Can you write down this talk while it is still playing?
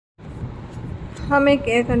हम एक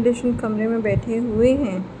air condition कमरे में बैठे हुए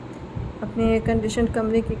हैं। अपने एयर कंडीशन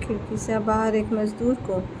कमरे की खिड़की से बाहर एक मज़दूर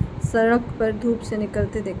को सड़क पर धूप से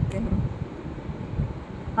निकलते देखते हैं।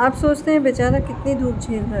 आप सोचते हैं बेचारा कितनी धूप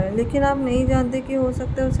झेल रहा है, लेकिन आप नहीं जानते कि हो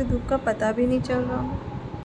सकता है उसे धूप का पता भी नहीं चल रहा हो।